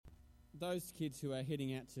those kids who are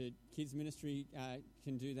heading out to kids ministry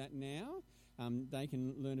can do that now. They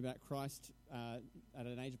can learn about Christ at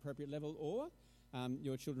an age-appropriate level, or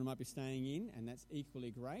your children might be staying in, and that's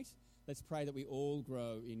equally great. Let's pray that we all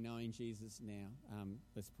grow in knowing Jesus now.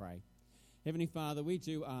 Let's pray. Heavenly Father, we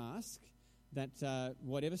do ask that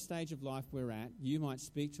whatever stage of life we're at, you might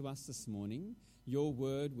speak to us this morning. Your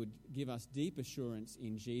word would give us deep assurance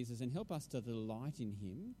in Jesus and help us to delight in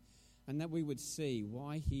him, and that we would see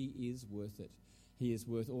why he is worth it. He is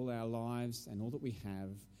worth all our lives and all that we have,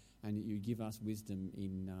 and that you give us wisdom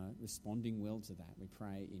in responding well to that. We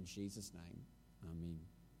pray in Jesus' name. Amen.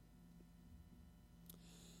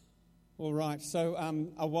 All right, so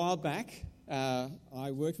a while back,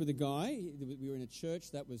 I worked with a guy. We were in a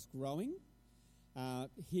church that was growing.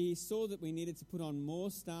 He saw that we needed to put on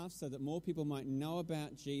more staff so that more people might know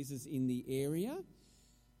about Jesus in the area.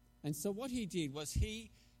 And so what he did was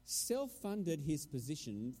he self-funded his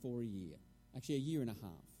position for a year, actually a year and a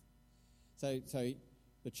half. So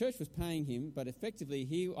the church was paying him, but effectively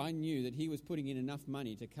I knew that he was putting in enough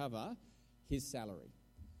money to cover his salary.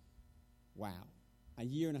 Wow, a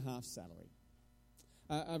year and a half salary.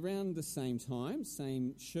 Around the same time,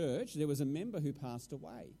 same church, there was a member who passed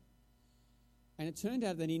away. And it turned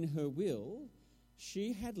out that in her will,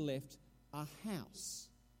 she had left a house,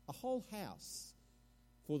 a whole house,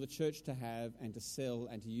 for the church to have and to sell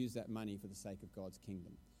and to use that money for the sake of God's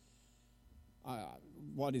kingdom.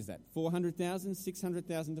 What is that, $400,000,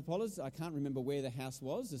 $600,000? I can't remember where the house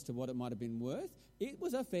was as to what it might have been worth. It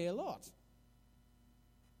was a fair lot.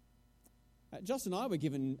 Joss and I were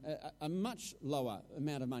given a much lower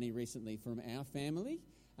amount of money recently from our family,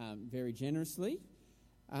 very generously.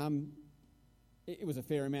 It was a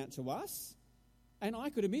fair amount to us, and I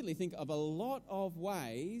could immediately think of a lot of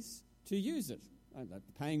ways to use it.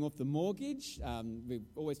 Paying off the mortgage, we've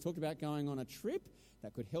always talked about going on a trip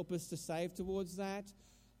that could help us to save towards that.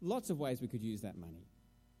 Lots of ways we could use that money.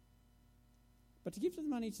 But to give the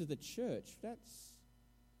money to the church,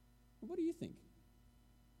 what do you think?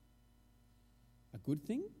 A good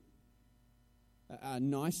thing? A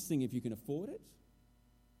nice thing if you can afford it?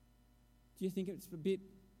 Do you think it's a bit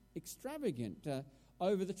extravagant,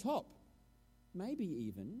 over the top, maybe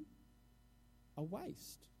even a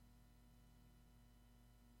waste?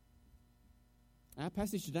 Our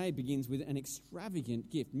passage today begins with an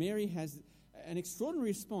extravagant gift. Mary has an extraordinary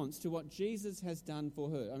response to what Jesus has done for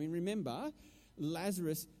her. I mean, remember,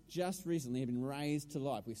 Lazarus just recently had been raised to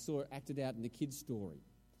life. We saw it acted out in the kids' story.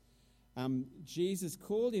 Jesus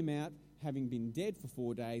called him out, having been dead for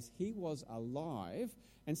 4 days. He was alive.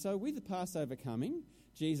 And so with the Passover coming,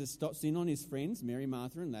 Jesus stops in on his friends, Mary,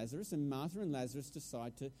 Martha and Lazarus, and Martha and Lazarus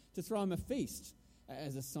decide to throw him a feast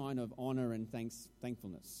as a sign of honour and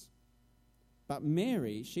thankfulness. But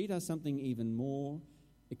Mary, she does something even more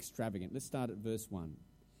extravagant. Let's start at verse 1.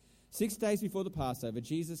 6 days before the Passover,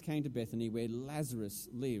 Jesus came to Bethany where Lazarus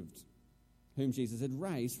lived, whom Jesus had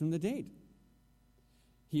raised from the dead.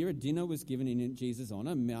 Here a dinner was given in Jesus'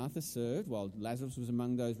 honour. Martha served, while Lazarus was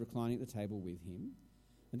among those reclining at the table with him.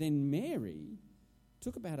 And then Mary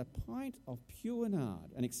took about a pint of pure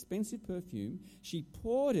nard, an expensive perfume. She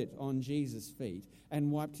poured it on Jesus' feet and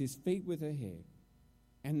wiped his feet with her hair.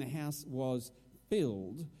 And the house was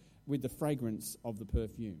filled with the fragrance of the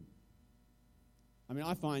perfume. I mean,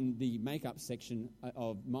 I find the makeup section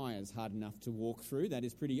of Myers hard enough to walk through. That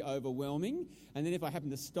is pretty overwhelming. And then if I happen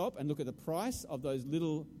to stop and look at the price of those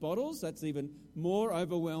little bottles, that's even more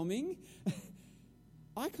overwhelming.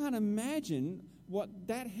 I can't imagine what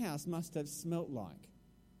that house must have smelt like.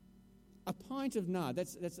 A pint of nard,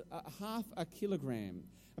 that's half a kilogram.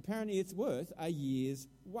 Apparently it's worth a year's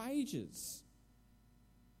wages.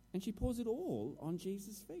 And she pours it all on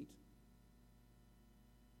Jesus' feet.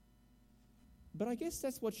 But I guess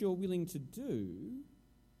that's what you're willing to do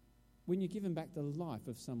when you're giving back the life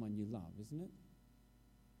of someone you love, isn't it?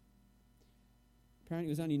 Apparently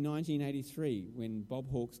it was only 1983 when Bob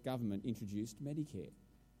Hawke's government introduced Medicare.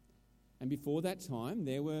 And before that time,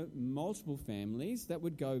 there were multiple families that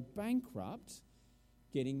would go bankrupt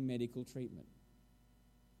getting medical treatment.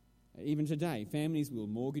 Even today, families will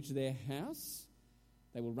mortgage their house,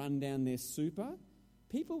 they will run down their super.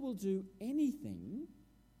 People will do anything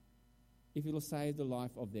if it will save the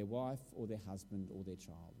life of their wife or their husband or their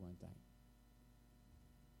child, won't they?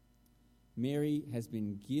 Mary has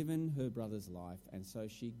been given her brother's life, and so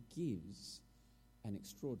she gives an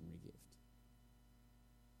extraordinary gift.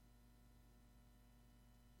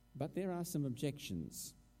 But there are some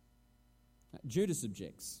objections. Judas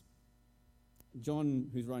objects. John,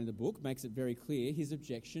 who's writing the book, makes it very clear his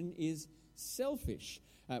objection is selfish.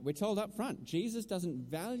 We're told up front, Judas doesn't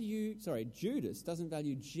value Jesus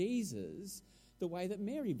the way that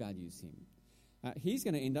Mary values him. He's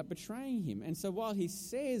going to end up betraying him. And so while he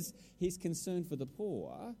says he's concerned for the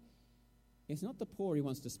poor, it's not the poor he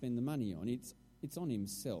wants to spend the money on, it's on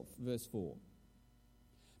himself. Verse 4.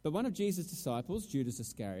 But one of Jesus' disciples, Judas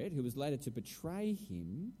Iscariot, who was later to betray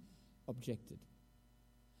him, objected.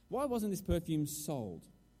 Why wasn't this perfume sold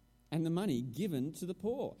and the money given to the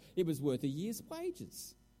poor? It was worth a year's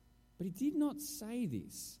wages. But he did not say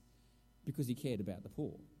this because he cared about the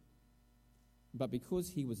poor, but because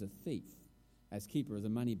he was a thief. As keeper of the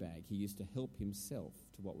money bag, he used to help himself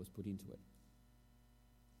to what was put into it.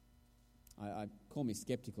 I call me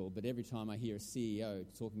sceptical, but every time I hear a CEO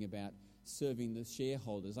talking about serving the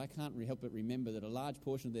shareholders, I can't help but remember that a large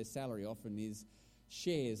portion of their salary often is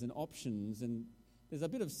shares and options, and there's a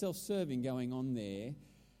bit of self-serving going on there.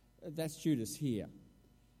 That's Judas here.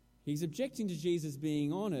 He's objecting to Jesus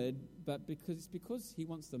being honoured, but because he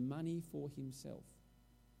wants the money for himself.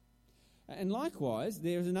 And likewise,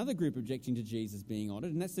 there is another group objecting to Jesus being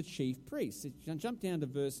honoured, and that's the chief priests. Jump down to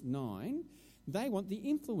verse 9. They want the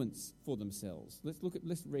influence for themselves.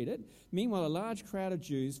 Let's read it. Meanwhile, a large crowd of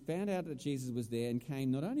Jews found out that Jesus was there and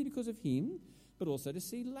came not only because of him, but also to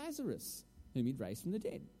see Lazarus, whom he'd raised from the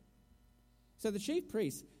dead. So the chief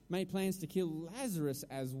priests made plans to kill Lazarus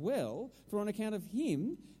as well, for on account of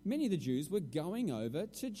him, many of the Jews were going over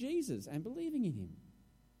to Jesus and believing in him.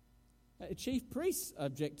 Chief priests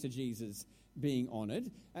object to Jesus being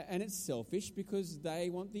honoured, and it's selfish because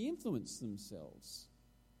they want the influence themselves.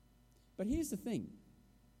 But here's the thing.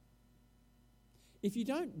 If you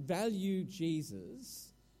don't value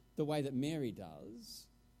Jesus the way that Mary does,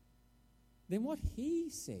 then what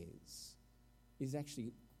he says is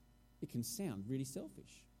actually, it can sound really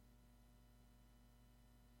selfish.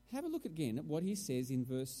 Have a look again at what he says in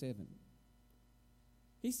verse 7.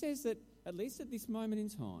 He says that, at least at this moment in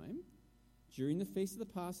time, during the feast of the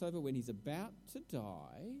Passover, when he's about to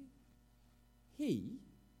die, he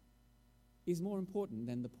is more important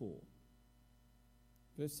than the poor.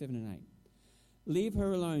 Verse 7 and 8. Leave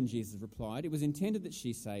her alone, Jesus replied. It was intended that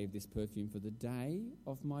she save this perfume for the day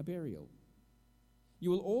of my burial.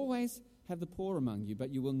 You will always have the poor among you, but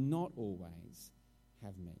you will not always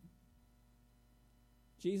have me.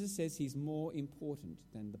 Jesus says he's more important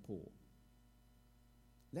than the poor.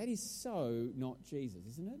 That is so not Jesus,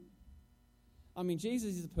 isn't it? I mean,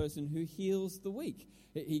 Jesus is a person who heals the weak.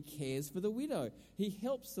 He cares for the widow. He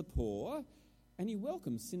helps the poor, and he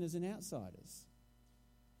welcomes sinners and outsiders.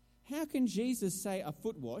 How can Jesus say a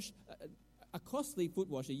foot wash, a costly foot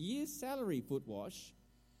wash, a year's salary foot wash,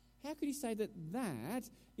 how could he say that that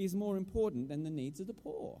is more important than the needs of the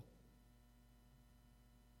poor?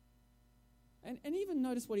 And even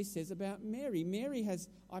notice what he says about Mary. Mary has,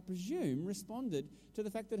 I presume, responded to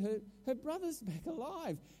the fact that her brother's back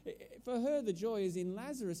alive. For her, the joy is in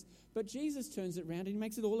Lazarus, but Jesus turns it around and he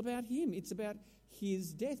makes it all about him. It's about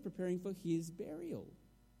his death, preparing for his burial.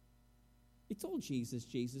 It's all Jesus,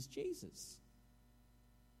 Jesus, Jesus.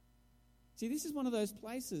 See, this is one of those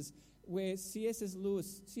places where C.S.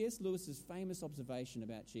 Lewis's famous observation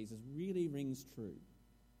about Jesus really rings true.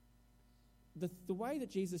 The way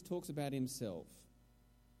that Jesus talks about himself,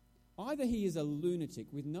 either he is a lunatic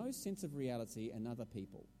with no sense of reality and other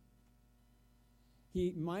people.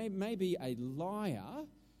 He may be a liar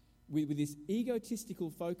with this egotistical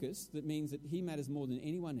focus that means that he matters more than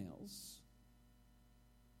anyone else,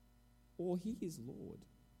 or he is Lord.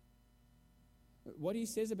 What he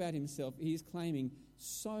says about himself, he is claiming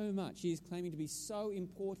so much. He is claiming to be so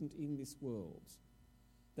important in this world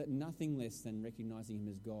that nothing less than recognizing him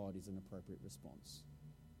as God is an appropriate response.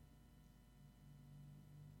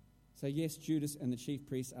 So yes, Judas and the chief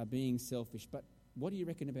priests are being selfish, but what do you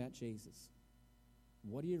reckon about Jesus?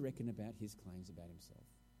 What do you reckon about his claims about himself?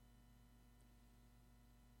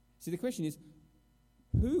 See, the question is,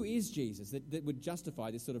 who is Jesus that would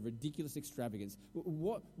justify this sort of ridiculous extravagance?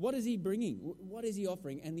 What is he bringing? What is he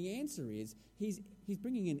offering? And the answer is, he's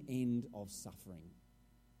bringing an end of suffering.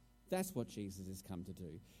 That's what Jesus has come to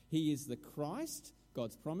do. He is the Christ,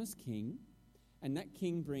 God's promised king, and that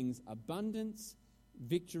king brings abundance,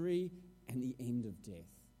 victory, and the end of death.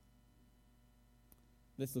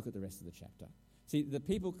 Let's look at the rest of the chapter. See, the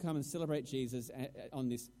people come and celebrate Jesus on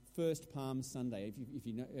this first Palm Sunday. If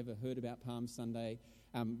you've ever heard about Palm Sunday,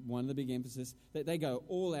 one of the big emphasis, they go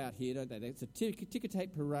all out here, don't they? It's a ticker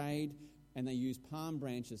tape parade, and they use palm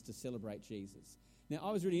branches to celebrate Jesus. Now,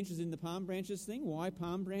 I was really interested in the palm branches thing. Why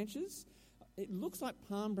palm branches? It looks like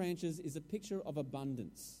palm branches is a picture of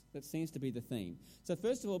abundance. That seems to be the theme. So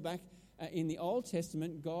first of all, back In the Old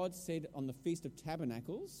Testament, God said on the Feast of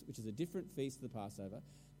Tabernacles, which is a different feast to the Passover,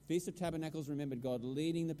 Feast of Tabernacles remembered God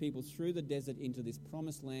leading the people through the desert into this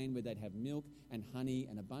promised land where they'd have milk and honey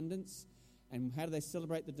and abundance. And how do they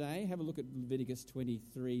celebrate the day? Have a look at Leviticus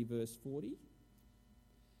 23, verse 40.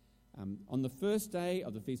 On the first day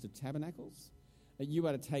of the Feast of Tabernacles, you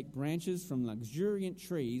are to take branches from luxuriant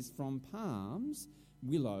trees, from palms,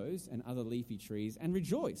 willows, and other leafy trees, and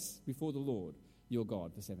rejoice before the Lord your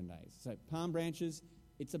God for 7 days. So palm branches,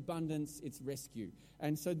 it's abundance, it's rescue.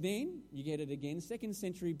 And so then you get it again, 2nd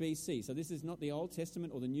century BC. So this is not the Old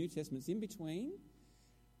Testament or the New Testament, it's in between.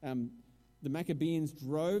 The Maccabees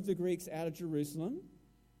drove the Greeks out of Jerusalem,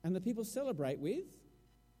 and the people celebrate with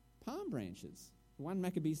palm branches. 1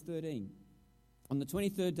 Maccabees 13. On the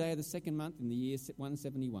 23rd day of the second month in the year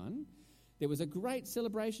 171, there was a great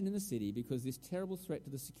celebration in the city because this terrible threat to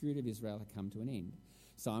the security of Israel had come to an end.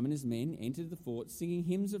 Simon and his men entered the fort singing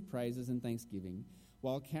hymns of praises and thanksgiving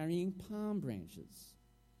while carrying palm branches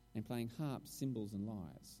and playing harps, cymbals and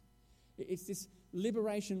lyres. It's this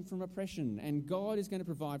liberation from oppression, and God is going to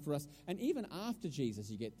provide for us. And even after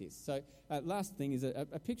Jesus, you get this. So last thing is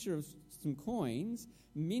a picture of some coins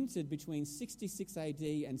minted between 66 AD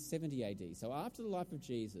and 70 AD. So after the life of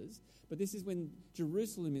Jesus, but this is when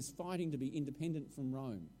Jerusalem is fighting to be independent from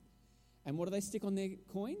Rome. And what do they stick on their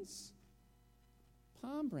coins?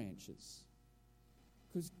 Palm branches.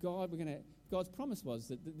 Because God's promise was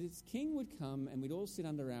that this king would come and we'd all sit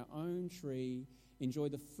under our own tree, enjoy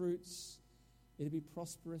the fruits. It'd be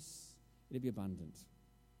prosperous. It'd be abundant.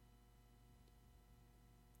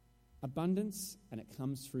 Abundance, and it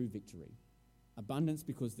comes through victory. Abundance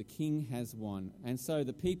because the king has won. And so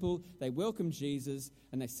the people, they welcome Jesus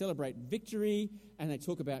and they celebrate victory and they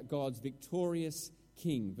talk about God's victorious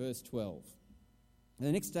king. Verse 12. And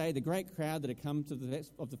the next day, the great crowd that had come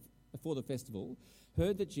for the festival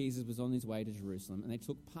heard that Jesus was on his way to Jerusalem, and they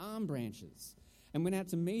took palm branches and went out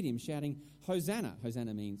to meet him, shouting, Hosanna.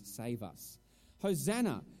 Hosanna means save us.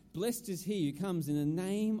 Hosanna, blessed is he who comes in the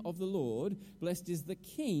name of the Lord. Blessed is the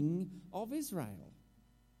King of Israel.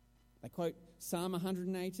 They quote Psalm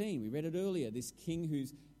 118. We read it earlier. This king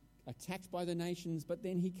who's attacked by the nations, but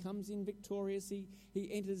then he comes in victorious. He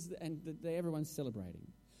enters and everyone's celebrating.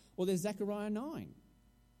 Or there's Zechariah 9.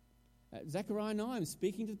 Zechariah 9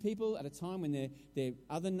 speaking to the people at a time when their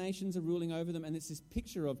other nations are ruling over them, and it's this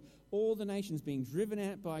picture of all the nations being driven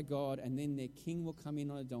out by God, and then their king will come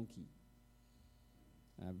in on a donkey.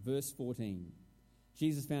 Verse 14,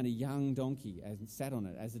 Jesus found a young donkey and sat on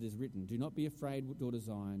it, as it is written, do not be afraid, daughter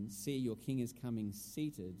Zion. See, your king is coming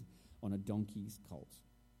seated on a donkey's colt.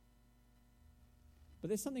 But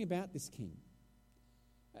there's something about this king.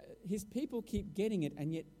 His people keep getting it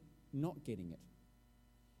and yet not getting it.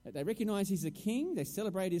 They recognise he's a king, they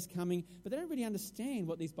celebrate his coming, but they don't really understand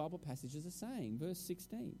what these Bible passages are saying. Verse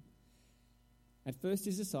 16. At first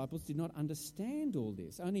his disciples did not understand all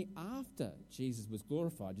this. Only after Jesus was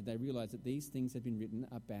glorified did they realise that these things had been written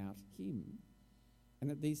about him and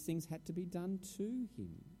that these things had to be done to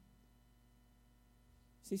him.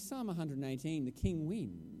 See, Psalm 118, the king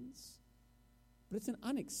wins, but it's an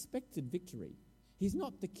unexpected victory. He's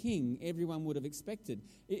not the king everyone would have expected.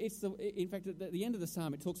 In fact, at the end of the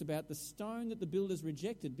psalm, it talks about the stone that the builders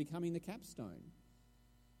rejected becoming the capstone.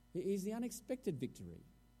 It is the unexpected victory.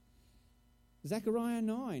 Zechariah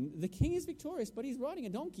 9, the king is victorious, but he's riding a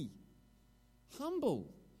donkey.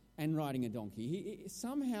 Humble and riding a donkey.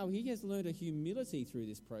 Somehow he has learned a humility through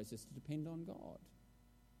this process to depend on God.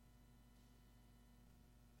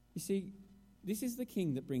 You see, this is the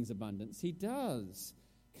king that brings abundance. He does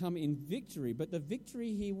come in victory, but the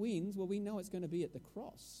victory he wins, well, we know it's going to be at the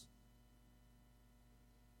cross.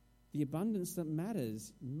 The abundance that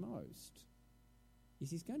matters most is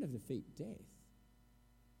he's going to defeat death.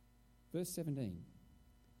 Verse 17.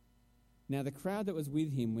 Now the crowd that was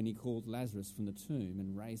with him when he called Lazarus from the tomb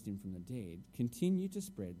and raised him from the dead continued to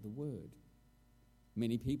spread the word.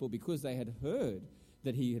 Many people, because they had heard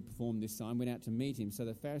that he had performed this sign, went out to meet him. So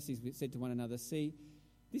the Pharisees said to one another, see,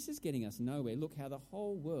 this is getting us nowhere. Look how the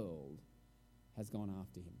whole world has gone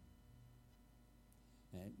after him.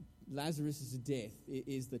 Lazarus' death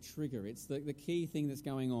is the trigger. It's the key thing that's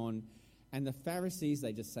going on. And the Pharisees,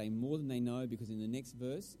 they just say more than they know, because in the next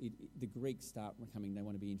verse, the Greeks start coming. They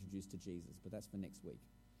want to be introduced to Jesus, but that's for next week.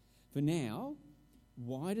 For now,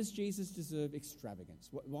 why does Jesus deserve extravagance?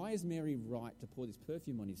 Why is Mary right to pour this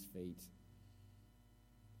perfume on his feet?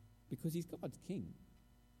 Because he's God's king.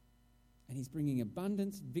 And he's bringing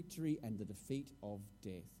abundance, victory, and the defeat of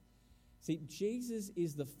death. See, Jesus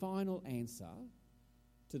is the final answer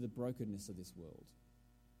to the brokenness of this world.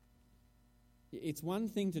 It's one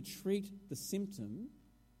thing to treat the symptom,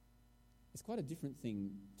 It's quite a different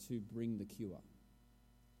thing to bring the cure.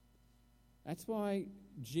 That's why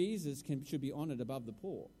Jesus should be honoured above the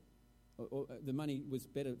poor. Or the money was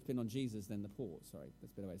better spent on Jesus than the poor. Sorry,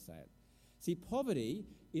 that's a better way to say it. See, poverty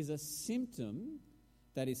is a symptom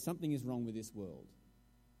that is something is wrong with this world.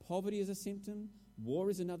 Poverty is a symptom. War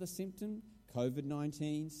is another symptom.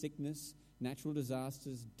 COVID-19, sickness, natural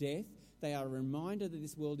disasters, death. They are a reminder that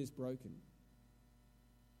this world is broken.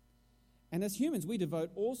 And as humans, we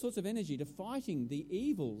devote all sorts of energy to fighting the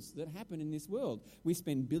evils that happen in this world. We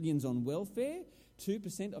spend billions on welfare,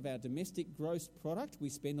 2% of our domestic gross product we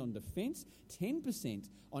spend on defence, 10%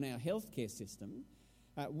 on our healthcare system.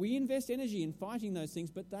 We invest energy in fighting those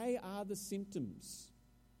things, but they are the symptoms.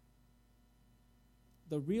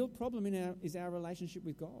 The real problem is our relationship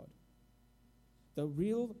with God. The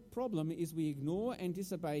real problem is we ignore and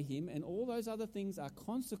disobey Him, and all those other things are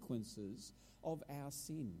consequences of our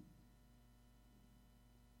sin.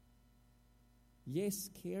 Yes,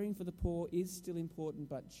 caring for the poor is still important,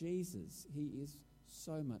 but Jesus, He is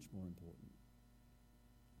so much more important.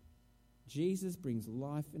 Jesus brings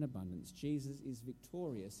life in abundance. Jesus is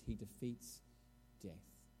victorious. He defeats death.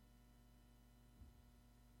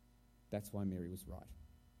 That's why Mary was right.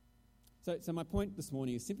 So my point this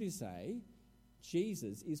morning is simply to say,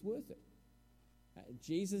 Jesus is worth it.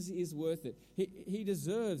 Jesus is worth it. He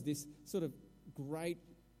deserves this sort of great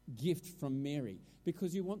gift from Mary,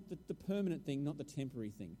 because you want the permanent thing, not the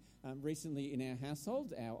temporary thing. Recently in our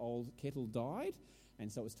household, our old kettle died,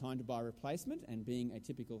 and so it was time to buy a replacement, and being a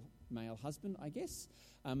typical male husband, I guess,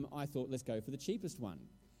 I thought, let's go for the cheapest one.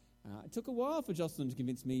 It took a while for Jocelyn to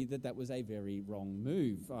convince me that that was a very wrong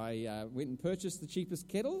move. I went and purchased the cheapest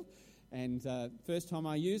kettle, and first time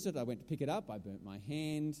I used it, I went to pick it up, I burnt my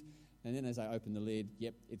hand, and then as I opened the lid,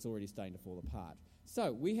 it's already starting to fall apart.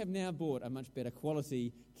 So we have now bought a much better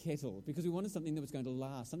quality kettle because we wanted something that was going to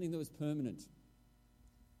last, something that was permanent.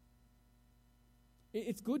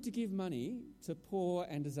 It's good to give money to poor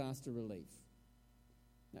and disaster relief.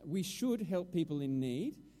 Now, we should help people in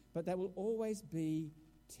need, but that will always be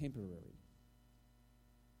temporary.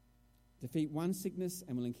 Defeat one sickness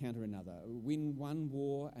and we'll encounter another. Win one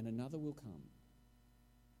war and another will come.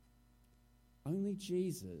 Only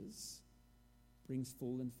Jesus brings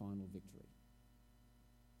full and final victory.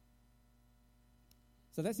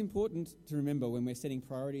 So that's important to remember when we're setting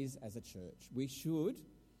priorities as a church. We should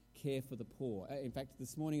care for the poor. In fact,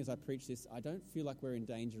 this morning as I preach this, I don't feel like we're in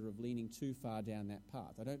danger of leaning too far down that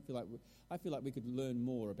path. I feel like we could learn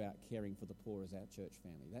more about caring for the poor as our church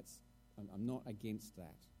family. I'm not against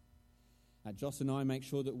that. Joss and I make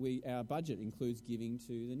sure that our budget includes giving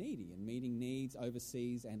to the needy and meeting needs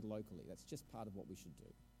overseas and locally. That's just part of what we should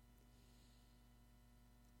do.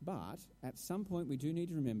 But at some point we do need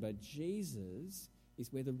to remember Jesus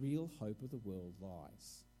is where the real hope of the world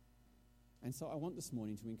lies. And so I want this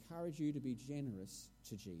morning to encourage you to be generous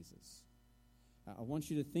to Jesus. I want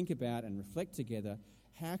you to think about and reflect together,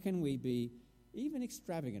 how can we be even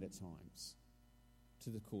extravagant at times to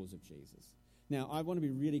the cause of Jesus? Now, I want to be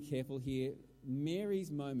really careful here. Mary's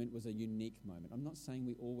moment was a unique moment. I'm not saying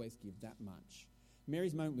we always give that much.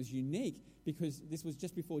 Mary's moment was unique because this was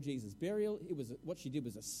just before Jesus' burial. What she did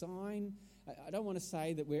was a sign. I don't want to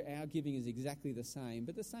say that our giving is exactly the same,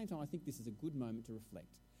 but at the same time, I think this is a good moment to reflect.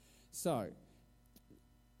 So,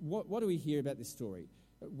 what do we hear about this story?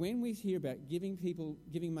 When we hear about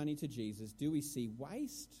giving money to Jesus, do we see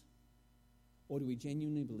waste, or do we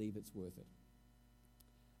genuinely believe it's worth it?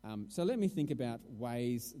 So let me think about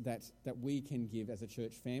ways that we can give as a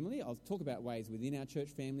church family. I'll talk about ways within our church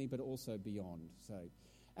family, but also beyond. So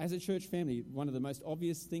as a church family, one of the most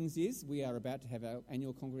obvious things is we are about to have our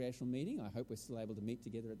annual congregational meeting. I hope we're still able to meet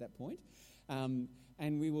together at that point. And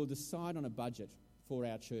we will decide on a budget for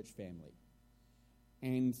our church family.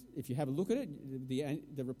 And if you have a look at it,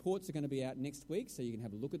 the reports are going to be out next week, so you can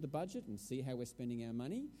have a look at the budget and see how we're spending our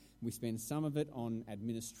money. We spend some of it on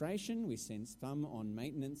administration, we spend some on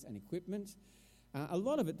maintenance and equipment. A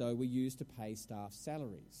lot of it, though, we use to pay staff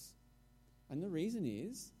salaries. And the reason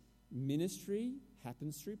is ministry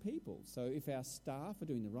happens through people. So if our staff are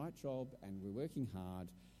doing the right job and we're working hard,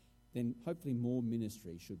 then hopefully more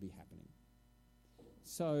ministry should be happening.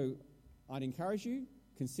 So I'd encourage you,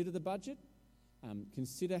 consider the budget.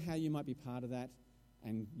 Consider how you might be part of that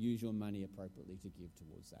and use your money appropriately to give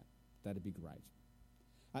towards that. That'd be great.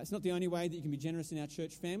 It's not the only way that you can be generous in our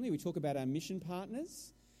church family. We talk about our mission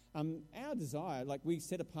partners. Our desire, we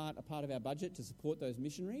set apart a part of our budget to support those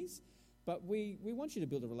missionaries, but we want you to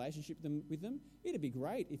build a relationship with them. It'd be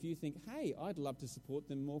great if you think, hey, I'd love to support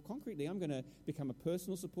them more concretely. I'm going to become a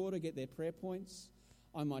personal supporter, get their prayer points.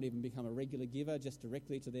 I might even become a regular giver just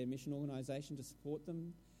directly to their mission organisation to support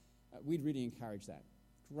them. we'd really encourage that.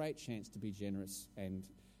 Great chance to be generous, and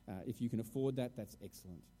if you can afford that, that's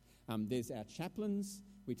excellent. There's our chaplains.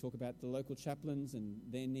 We talk about the local chaplains and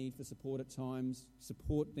their need for support at times.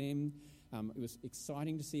 Support them. It was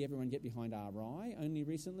exciting to see everyone get behind RI only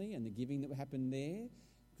recently and the giving that happened there.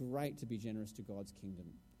 Great to be generous to God's kingdom.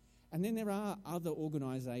 And then there are other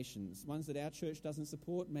organisations, ones that our church doesn't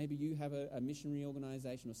support. Maybe you have a missionary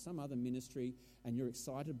organisation or some other ministry and you're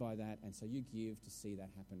excited by that, and so you give to see that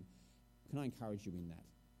happen. Can I encourage you in that?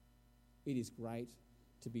 It is great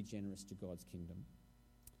to be generous to God's kingdom.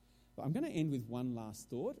 But I'm going to end with one last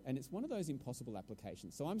thought, and it's one of those impossible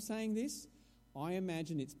applications. So I'm saying this, I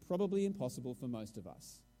imagine it's probably impossible for most of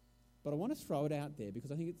us. But I want to throw it out there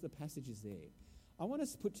because I think the passage is there. I want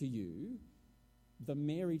to put to you the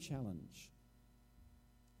Mary challenge.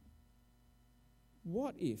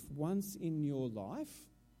 What if once in your life,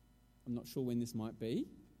 I'm not sure when this might be,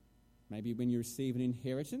 maybe when you receive an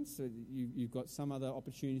inheritance, so you've got some other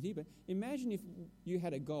opportunity, but imagine if you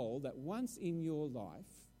had a goal that once in your life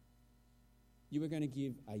you were going to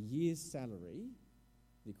give a year's salary,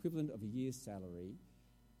 the equivalent of a year's salary,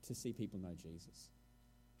 to see people know Jesus.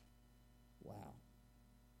 Wow.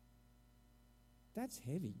 That's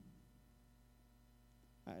heavy.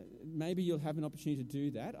 Maybe you'll have an opportunity to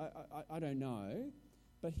do that. I don't know.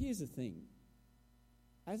 But here's the thing.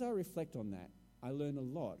 As I reflect on that, I learn a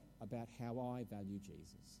lot about how I value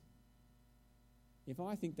Jesus. If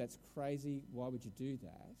I think that's crazy, why would you do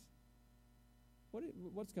that?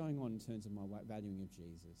 What's going on in terms of my valuing of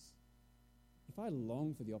Jesus? If I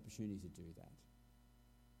long for the opportunity to do that,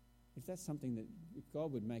 if that's something that if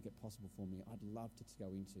God would make it possible for me, I'd love to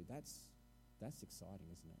go into, that's exciting,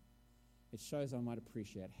 isn't it? It shows I might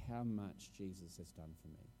appreciate how much Jesus has done for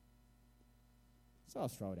me. So I'll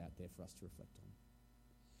throw it out there for us to reflect on.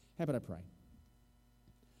 How about I pray?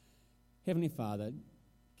 Heavenly Father,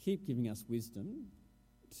 keep giving us wisdom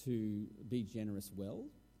to be generous well.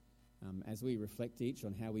 As we reflect each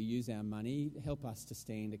on how we use our money, help us to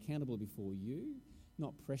stand accountable before you,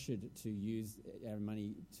 not pressured to use our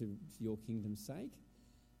money to your kingdom's sake,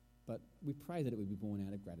 but we pray that it would be born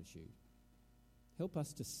out of gratitude. Help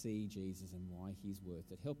us to see Jesus and why he's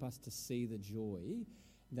worth it. Help us to see the joy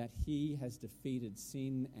that he has defeated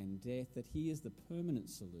sin and death, that he is the permanent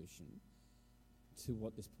solution to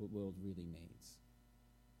what this world really needs.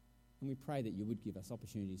 And we pray that you would give us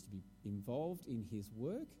opportunities to be involved in his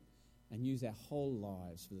work and use our whole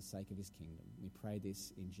lives for the sake of his kingdom. We pray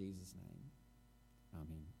this in Jesus' name.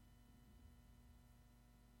 Amen.